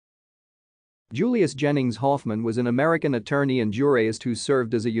Julius Jennings Hoffman was an American attorney and jurist who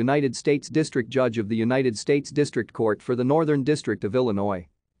served as a United States District Judge of the United States District Court for the Northern District of Illinois.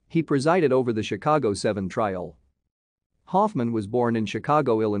 He presided over the Chicago 7 trial. Hoffman was born in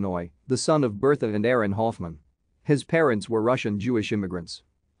Chicago, Illinois, the son of Bertha and Aaron Hoffman. His parents were Russian Jewish immigrants.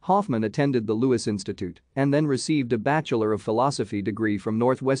 Hoffman attended the Lewis Institute and then received a Bachelor of Philosophy degree from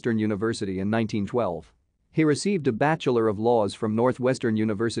Northwestern University in 1912. He received a Bachelor of Laws from Northwestern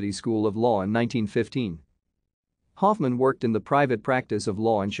University School of Law in 1915. Hoffman worked in the private practice of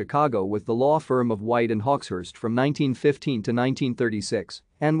law in Chicago with the law firm of White and Hawkshurst from 1915 to 1936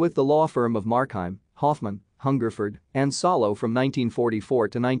 and with the law firm of Markheim, Hoffman, Hungerford, and Salo from 1944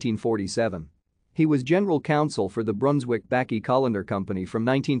 to 1947. He was general counsel for the Brunswick Backey Colander Company from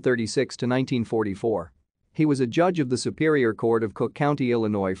 1936 to 1944. He was a judge of the Superior Court of Cook County,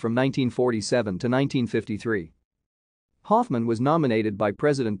 Illinois from 1947 to 1953. Hoffman was nominated by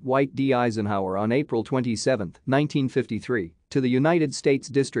President Dwight D. Eisenhower on April 27, 1953, to the United States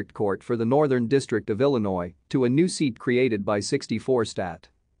District Court for the Northern District of Illinois, to a new seat created by 64 Stat.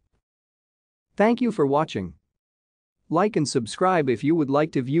 Thank you for watching. Like and subscribe if you would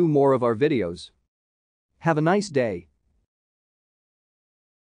like to view more of our videos. Have a nice day.